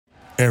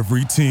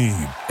Every team,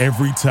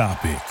 every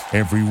topic,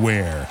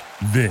 everywhere.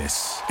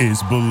 This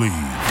is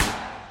Believe.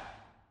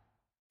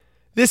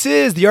 This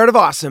is The Art of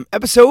Awesome,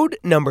 episode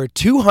number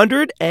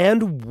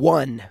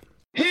 201.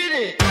 Hit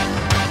it!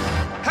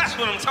 That's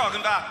what I'm talking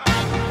about.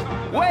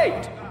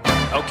 Wait!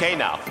 Okay,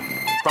 now,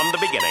 from the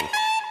beginning.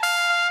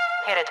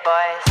 Hit it,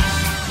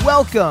 boys.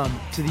 Welcome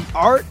to The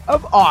Art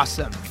of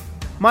Awesome.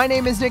 My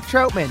name is Nick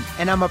Troutman,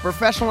 and I'm a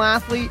professional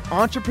athlete,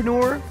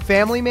 entrepreneur,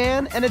 family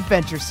man, and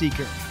adventure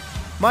seeker.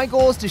 My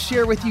goal is to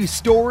share with you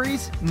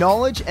stories,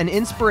 knowledge, and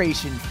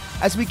inspiration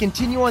as we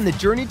continue on the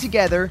journey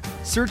together,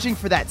 searching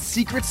for that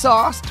secret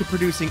sauce to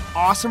producing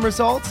awesome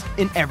results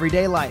in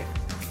everyday life.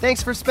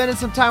 Thanks for spending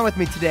some time with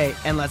me today,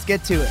 and let's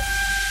get to it.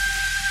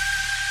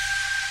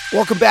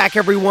 Welcome back,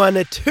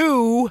 everyone,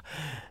 to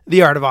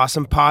the Art of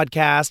Awesome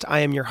podcast. I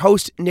am your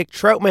host, Nick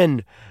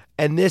Troutman,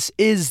 and this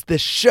is the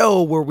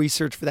show where we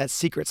search for that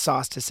secret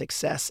sauce to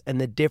success and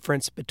the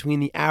difference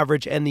between the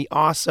average and the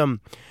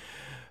awesome.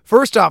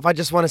 First off, I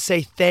just want to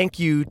say thank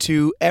you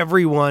to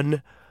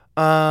everyone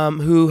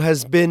who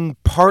has been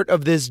part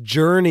of this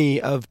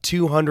journey of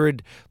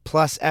 200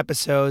 plus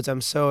episodes.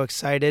 I'm so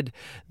excited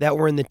that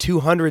we're in the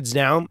 200s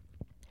now.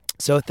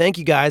 So thank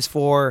you guys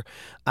for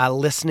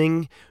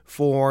listening,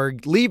 for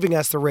leaving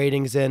us the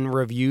ratings and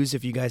reviews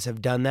if you guys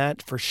have done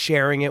that, for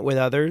sharing it with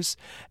others,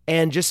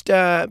 and just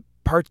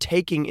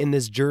partaking in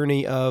this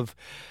journey of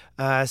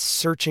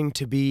searching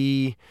to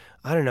be,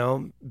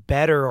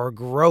 better or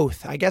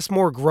growth. I guess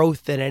more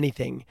growth than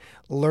anything.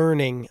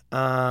 Learning.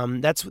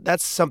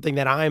 That's something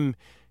that I'm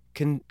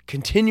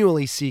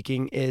continually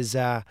seeking is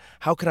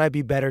how can I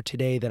be better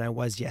today than I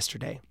was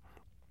yesterday?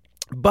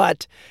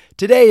 But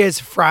today is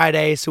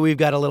Friday, so we've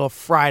got a little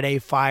Friday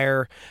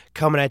fire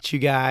coming at you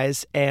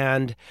guys.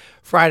 And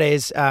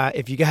Fridays,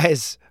 if you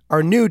guys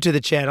are new to the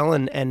channel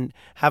and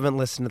haven't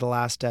listened to the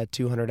last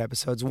 200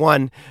 episodes,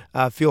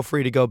 feel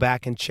free to go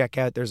back and check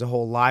out. There's a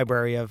whole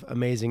library of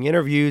amazing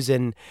interviews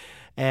and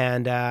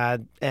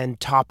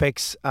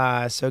topics.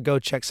 So go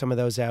check some of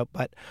those out.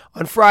 But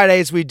on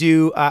Fridays, we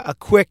do a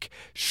quick,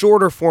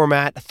 shorter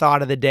format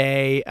thought of the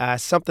day,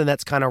 something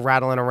that's kind of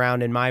rattling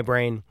around in my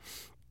brain.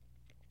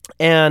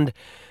 And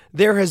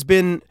there has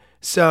been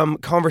some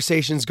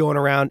conversations going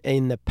around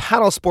in the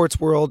paddle sports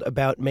world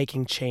about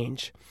making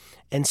change.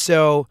 And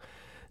so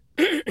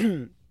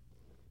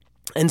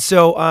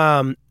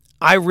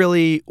I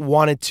really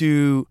wanted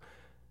to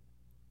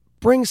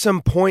bring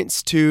some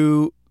points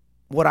to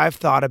what I've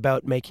thought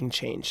about making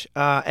change.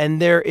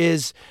 And there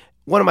is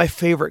one of my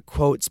favorite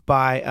quotes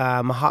by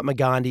Mahatma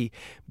Gandhi: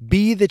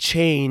 "Be the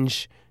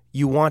change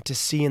you want to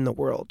see in the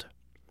world."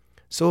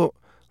 So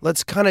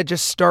let's kind of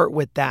just start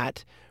with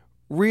that.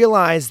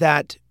 Realize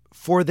that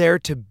for there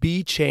to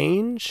be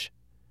change,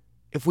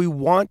 if we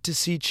want to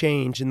see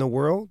change in the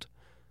world,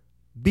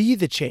 be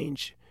the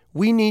change.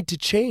 We need to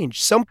change.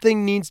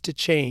 Something needs to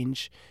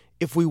change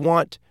if we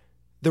want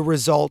the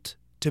result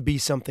to be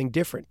something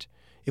different.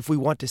 If we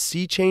want to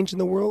see change in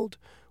the world,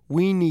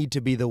 we need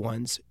to be the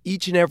ones.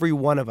 Each and every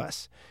one of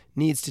us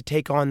needs to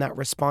take on that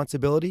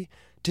responsibility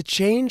to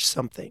change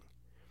something.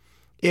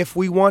 If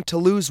we want to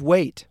lose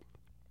weight,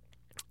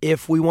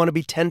 if we want to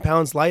be 10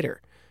 pounds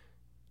lighter,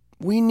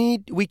 we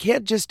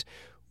can't just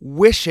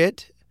wish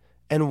it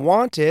and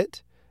want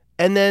it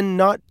and then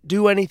not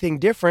do anything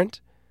different.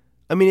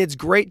 I mean, it's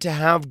great to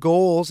have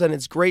goals, and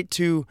it's great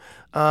to,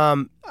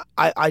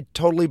 I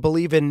totally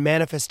believe in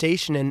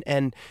manifestation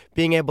and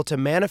being able to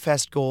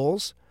manifest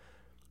goals.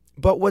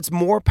 But what's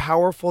more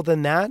powerful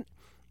than that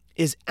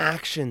is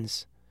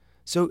actions.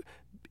 So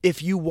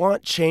if you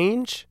want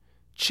change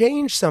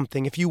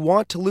something. If you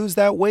want to lose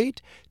that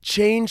weight,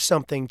 change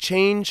something.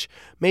 Change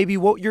maybe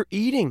what you're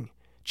eating.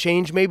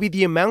 Change maybe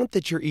the amount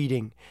that you're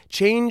eating.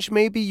 Change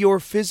maybe your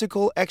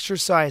physical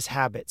exercise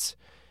habits.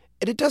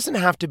 And it doesn't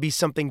have to be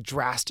something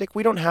drastic.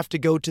 We don't have to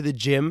go to the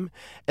gym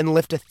and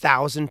lift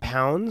 1,000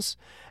 pounds.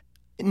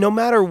 No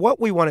matter what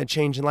we want to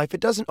change in life, it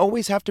doesn't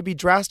always have to be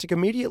drastic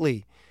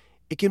immediately.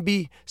 It can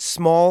be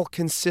small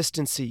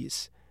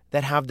consistencies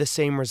that have the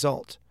same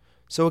result.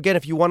 So again,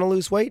 if you want to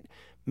lose weight,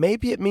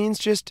 maybe it means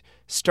just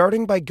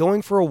starting by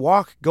going for a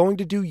walk, going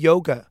to do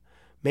yoga,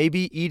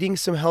 maybe eating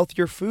some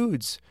healthier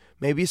foods,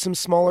 maybe some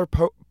smaller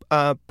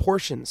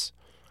portions.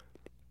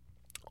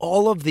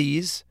 All of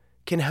these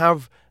can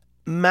have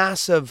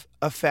massive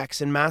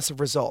effects and massive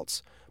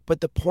results.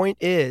 But the point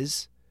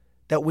is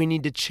that we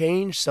need to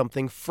change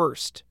something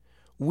first.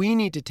 We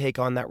need to take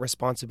on that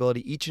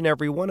responsibility, each and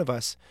every one of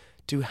us,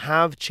 to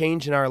have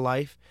change in our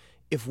life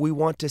if we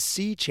want to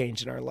see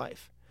change in our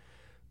life.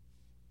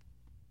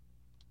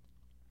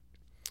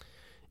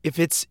 If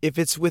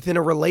it's within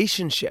a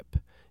relationship,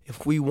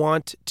 if we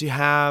want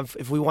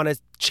to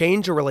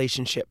change a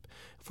relationship,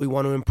 if we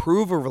want to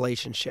improve a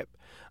relationship,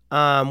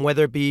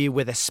 whether it be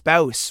with a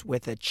spouse,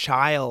 with a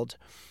child,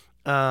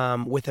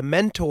 with a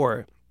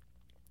mentor,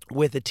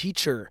 with a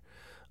teacher,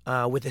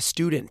 with a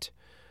student,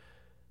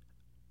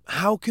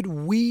 how could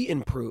we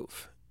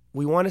improve?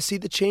 We want to see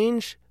the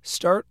change?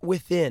 Start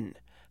within.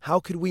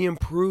 How could we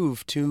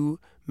improve to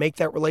make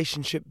that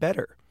relationship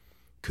better?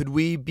 Could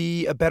we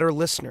be a better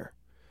listener?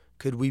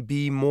 Could we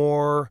be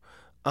more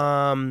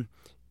in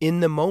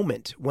the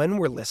moment when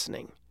we're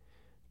listening?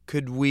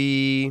 Could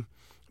we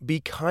be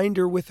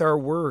kinder with our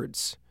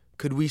words?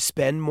 Could we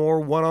spend more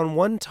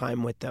one-on-one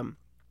time with them?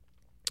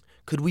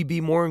 Could we be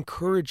more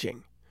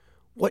encouraging?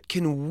 What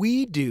can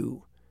we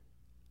do,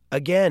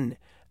 again,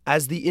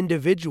 as the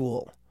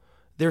individual?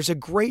 There's a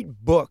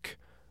great book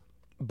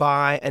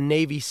by a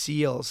Navy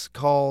SEALs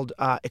called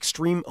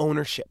Extreme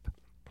Ownership.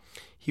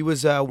 He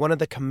was one of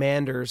the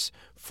commanders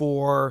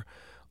for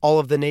all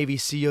of the Navy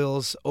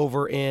SEALs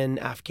over in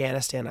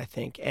Afghanistan, I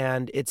think.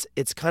 And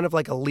it's kind of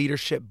like a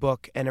leadership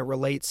book, and it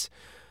relates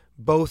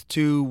both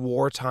to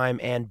wartime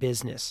and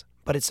business.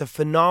 But it's a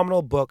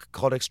phenomenal book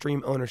called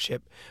Extreme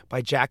Ownership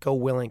by Jocko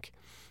Willink.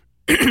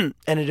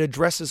 And it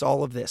addresses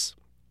all of this.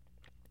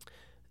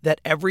 That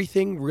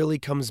everything really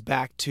comes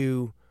back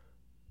to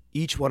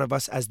each one of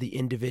us as the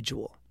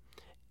individual.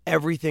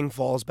 Everything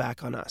falls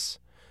back on us.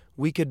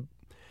 We could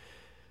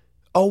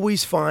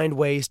always find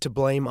ways to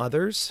blame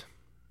others,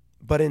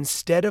 but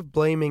instead of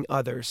blaming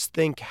others,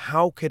 think,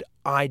 how could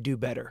I do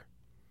better?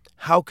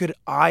 How could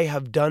I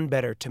have done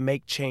better to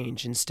make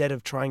change instead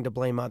of trying to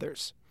blame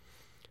others?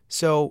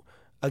 So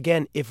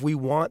again, if we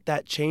want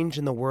that change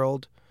in the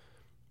world,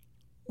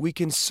 we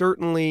can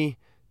certainly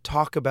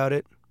talk about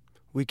it.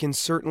 We can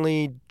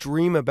certainly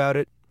dream about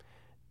it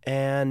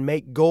and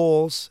make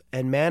goals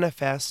and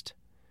manifest.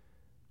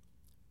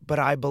 But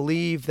I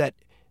believe that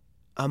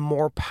a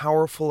more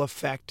powerful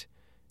effect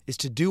is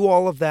to do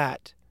all of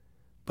that,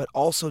 but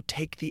also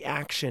take the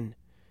action,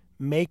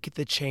 make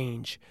the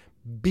change,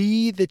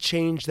 be the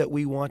change that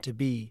we want to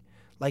be,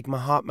 like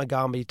Mahatma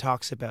Gandhi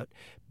talks about.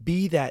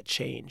 Be that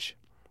change.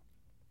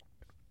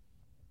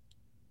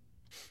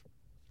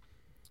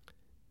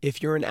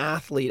 If you're an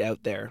athlete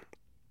out there,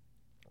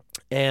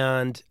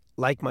 and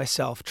like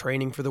myself,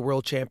 training for the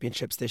World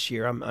Championships this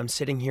year, I'm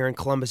sitting here in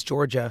Columbus,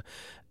 Georgia,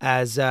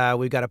 as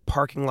we've got a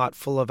parking lot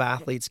full of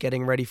athletes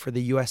getting ready for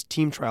the U.S.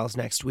 team trials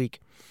next week.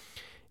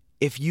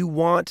 If you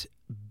want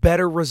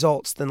better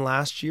results than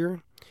last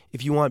year,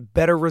 if you want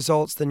better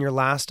results than your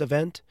last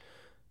event,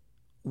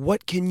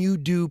 what can you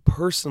do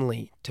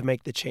personally to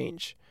make the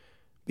change?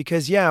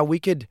 Because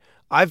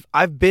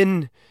I've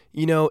been,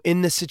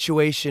 in the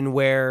situation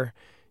where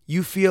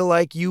you feel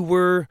like you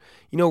were,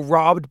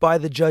 robbed by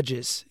the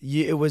judges.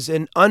 It was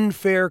an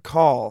unfair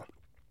call.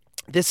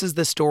 This is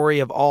the story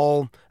of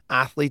all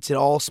athletes in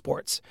all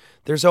sports.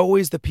 There's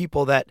always the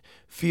people that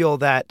feel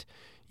that,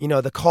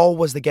 the call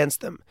was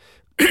against them.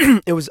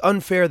 It was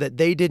unfair that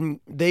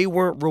they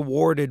weren't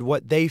rewarded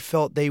what they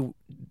felt they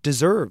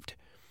deserved.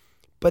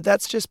 But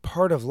that's just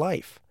part of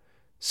life.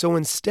 So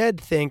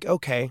instead think,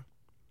 okay,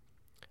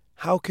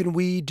 how can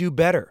we do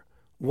better?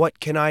 What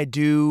can I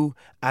do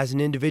as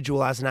an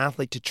individual, as an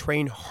athlete, to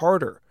train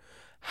harder?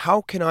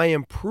 How can I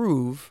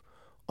improve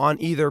on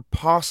either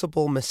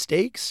possible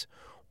mistakes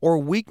or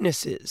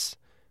weaknesses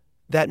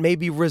that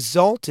maybe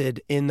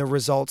resulted in the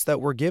results that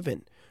were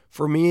given?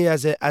 For me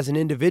as an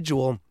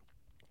individual,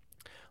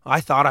 I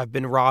thought I've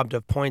been robbed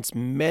of points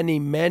many,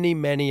 many,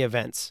 many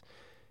events.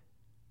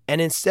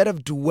 And instead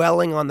of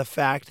dwelling on the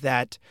fact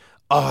that,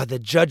 the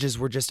judges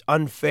were just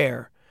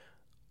unfair,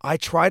 I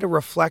try to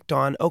reflect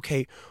on,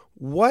 okay,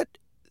 what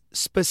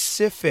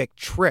specific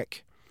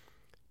trick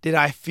did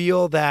I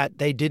feel that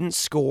they didn't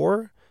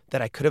score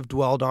that I could have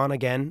dwelled on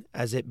again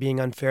as it being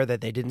unfair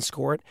that they didn't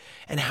score it?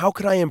 And how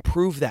can I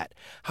improve that?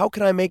 How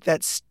can I make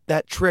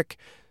that trick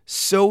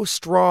so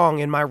strong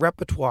in my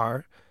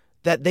repertoire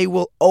that they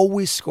will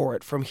always score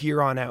it from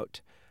here on out?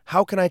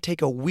 How can I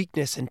take a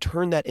weakness and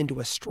turn that into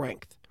a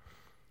strength?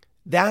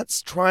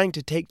 That's trying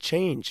to take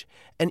change.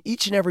 And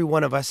each and every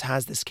one of us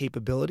has this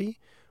capability.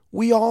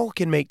 We all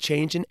can make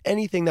change in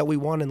anything that we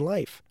want in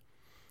life.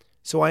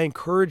 So I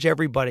encourage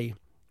everybody,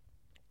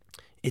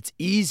 it's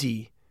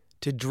easy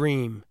to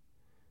dream.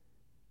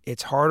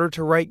 It's harder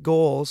to write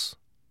goals.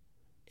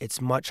 It's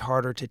much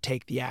harder to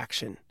take the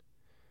action.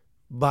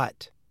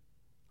 But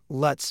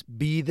let's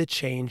be the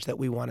change that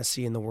we want to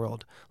see in the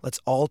world.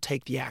 Let's all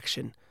take the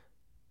action.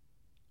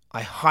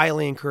 I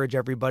highly encourage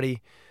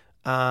everybody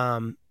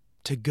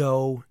to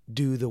go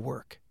do the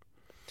work.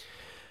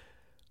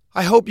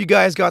 I hope you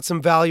guys got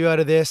some value out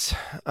of this.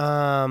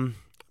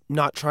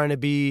 Not trying to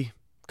be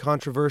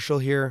controversial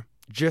here,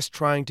 just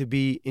trying to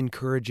be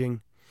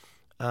encouraging.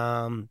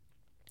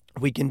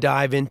 We can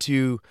dive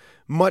into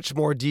much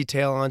more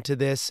detail onto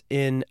this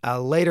in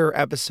a later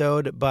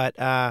episode, but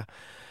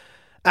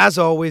as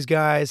always,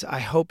 guys, I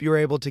hope you're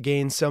able to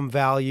gain some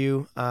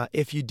value.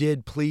 If you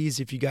did,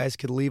 please, if you guys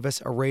could leave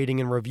us a rating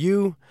and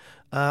review,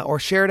 or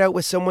share it out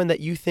with someone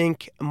that you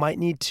think might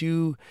need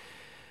to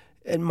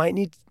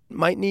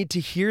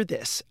hear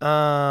this.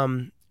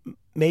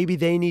 Maybe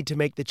they need to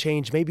make the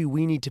change. Maybe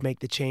we need to make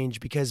the change,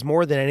 because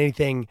more than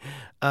anything,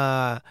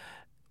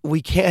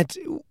 we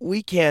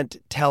can't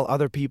tell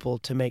other people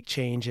to make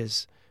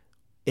changes.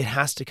 It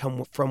has to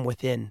come from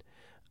within.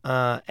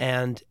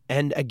 And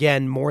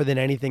again, more than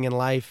anything in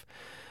life,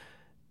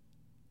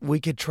 we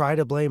could try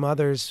to blame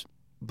others,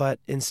 but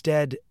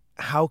instead,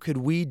 how could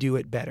we do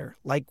it better?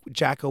 Like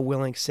Jocko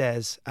Willink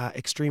says,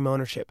 extreme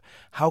ownership.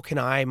 How can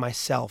I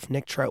myself,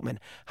 Nick Troutman,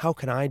 how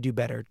can I do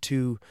better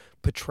to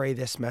portray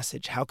this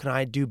message? How can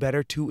I do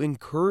better to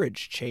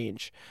encourage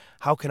change?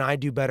 How can I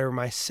do better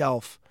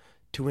myself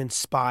to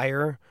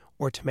inspire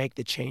or to make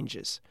the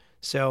changes?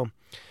 So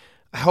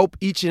I hope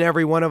each and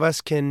every one of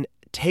us can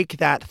take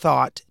that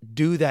thought,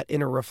 do that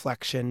inner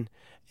reflection,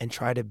 and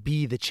try to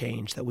be the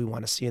change that we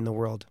want to see in the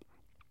world.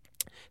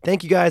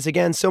 Thank you guys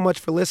again so much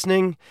for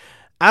listening.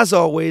 As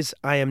always,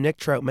 I am Nick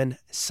Troutman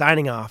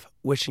signing off,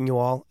 wishing you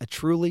all a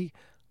truly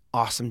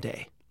awesome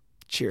day.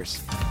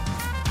 Cheers.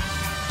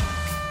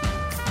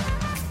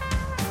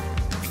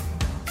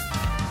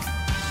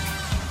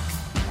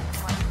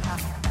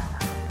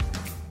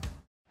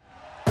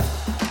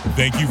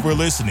 Thank you for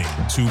listening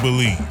to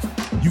Believe.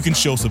 You can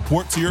show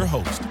support to your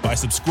host by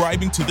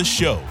subscribing to the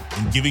show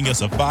and giving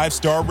us a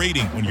 5-star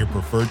rating on your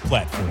preferred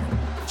platform.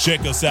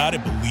 Check us out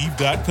at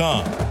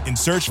Believe.com and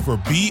search for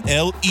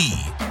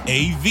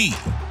BLEAV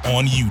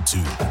on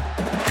YouTube.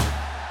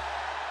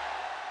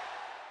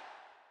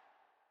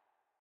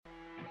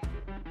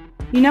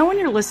 You know when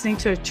you're listening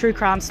to a true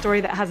crime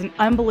story that has an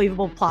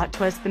unbelievable plot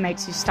twist that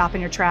makes you stop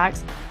in your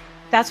tracks?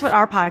 That's what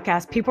our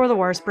podcast, People Are the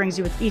Worst, brings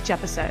you with each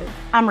episode.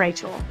 I'm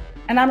Rachel.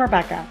 And I'm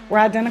Rebecca. We're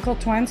identical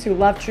twins who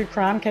love true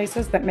crime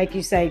cases that make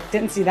you say,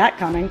 didn't see that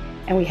coming,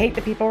 and we hate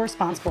the people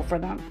responsible for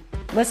them.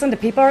 Listen to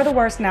People Are the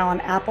Worst now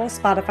on Apple,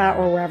 Spotify,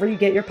 or wherever you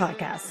get your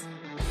podcasts.